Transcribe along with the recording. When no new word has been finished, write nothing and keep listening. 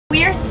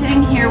are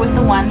sitting here with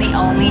the one, the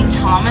only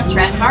Thomas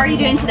Rhett. How are you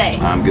doing today?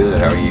 I'm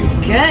good. How are you?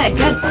 Good,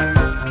 good.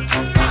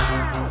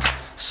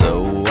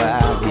 So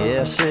I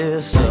guess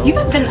it's so. You've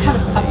had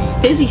a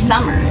busy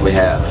summer. We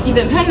have. You've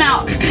been putting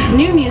out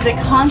new music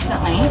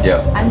constantly.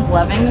 Yeah. I'm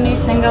loving the new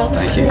single.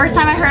 Thank you. First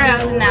time I heard it, I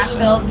was in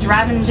Nashville,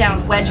 driving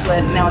down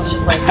Wedgwood, and I was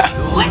just like,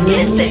 what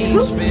is this? Who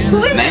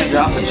is Name this?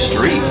 dropping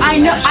street. I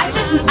know.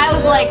 I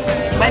was like,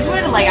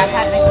 Wedgwood, like I've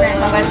had an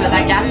experience on Wedgwood.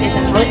 That gas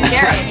station is really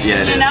scary.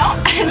 Yeah, it you is.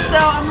 know? And so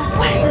I'm like,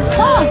 what is this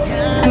song?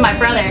 And my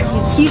brother,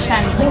 he's a huge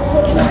fan. He's like,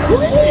 who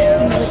is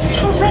this? And he's like,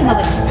 Thomas Rhett. And I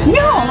was like,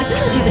 no. I'm like,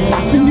 he's like,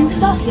 that's the new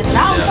stuff. He has an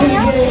album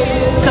coming out.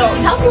 So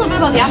tell us a little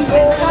bit about the album.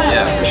 It's coming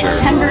out Yeah, for sure.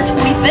 September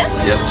 25th.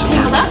 Yep,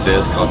 September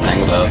 25th, called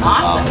Tangled Up.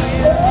 Awesome.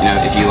 You know,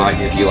 if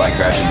you like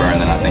Crash and Burn,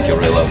 then I think you'll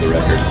really love the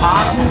record.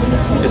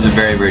 Awesome. It's a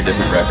very, very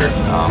different record.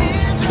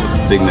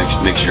 It's a big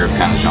mixture of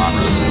kind of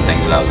genres and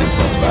things that I was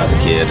influenced by as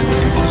a kid and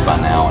influenced by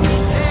now.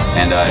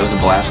 And it was a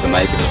blast to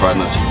make. It was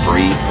probably the most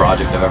free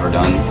project I've ever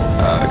done.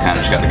 I kind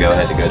of just got to go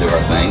ahead to go do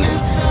our thing.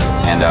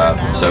 And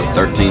so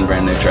 13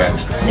 brand new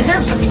tracks. Is there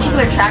a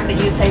particular track that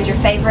you would say is your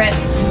favorite?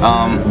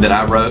 That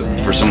I wrote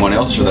for someone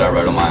else or that I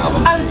wrote on my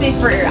album? I would say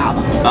for your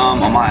album.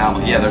 On my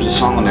album, yeah, there's a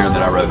song on there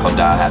that I wrote called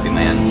Die Happy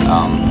Man.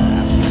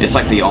 It's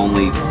like the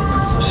only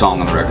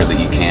song on the record that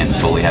you can't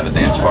fully have a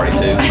dance party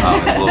to.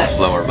 It's a little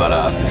slower, but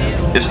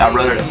I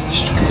wrote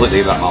it completely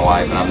about my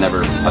life, and I've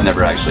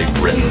never actually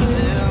written,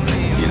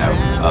 you know,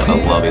 a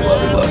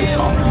lovey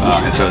song.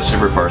 And so it's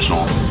super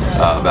personal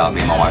about me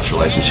and my wife's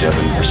relationship,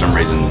 and for some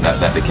reason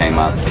that became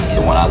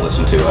the one I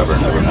listened to over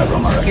and over and over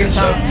on my record. Your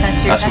song.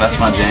 So that's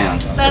my jam.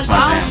 That's awesome.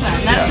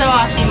 Jam. That's Yeah. so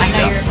awesome. Like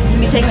now you're going to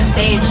be taking the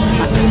stage in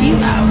like a few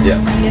hours.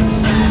 Yeah.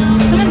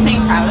 It's an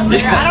insane crowd up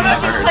there. Yeah, I don't know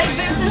if that's you what I played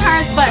Boots and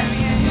Hearts, but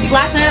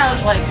last night I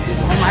was like,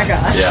 oh my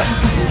gosh. Yeah.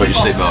 Put your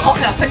seatbelt on.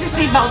 Okay, put your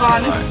seatbelt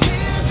on.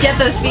 Get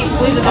those feet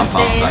glued to the I'm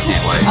stage. pumped. I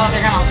can't wait. Oh,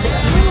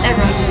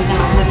 everyone's just going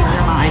to lose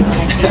their mind when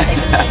they see you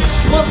take the stage.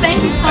 Well, thank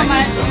you so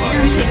much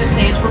for taking the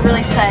stage. We're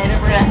really excited.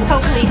 We're going to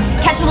hopefully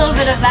catch a little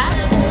bit of that.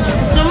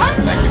 Thank you so much.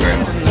 Thank you.